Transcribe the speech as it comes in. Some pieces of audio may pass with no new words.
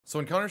So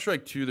in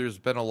Counter-Strike 2, there's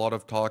been a lot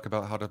of talk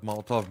about how to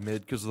Molotov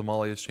mid because the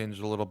molly has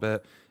changed a little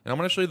bit. And I'm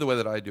going to show you the way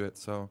that I do it.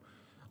 So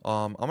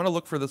I'm going to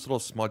look for this little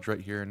smudge right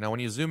here. Now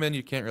when you zoom in,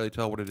 you can't really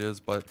tell what it is,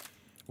 but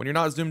when you're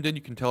not zoomed in,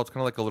 you can tell it's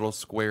kind of like a little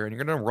square. And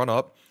you're going to run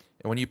up,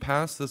 and when you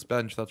pass this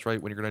bench, that's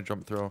right when you're going to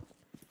jump through.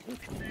 And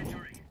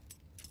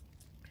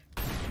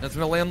it's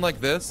going to land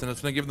like this, and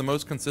it's going to give the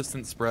most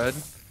consistent spread.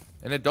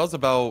 And it does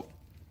about,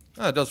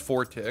 it does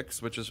 4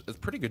 ticks, which is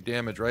pretty good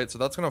damage, right? So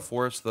that's going to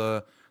force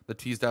the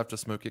T-Staff to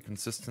smoke it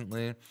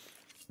consistently.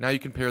 Now you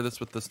can pair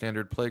this with the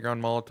standard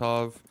playground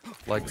Molotov,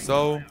 like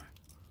so.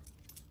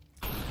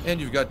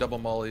 And you've got double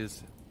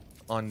mollies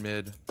on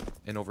mid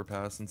in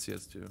Overpass and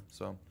CS2.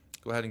 So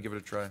go ahead and give it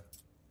a try.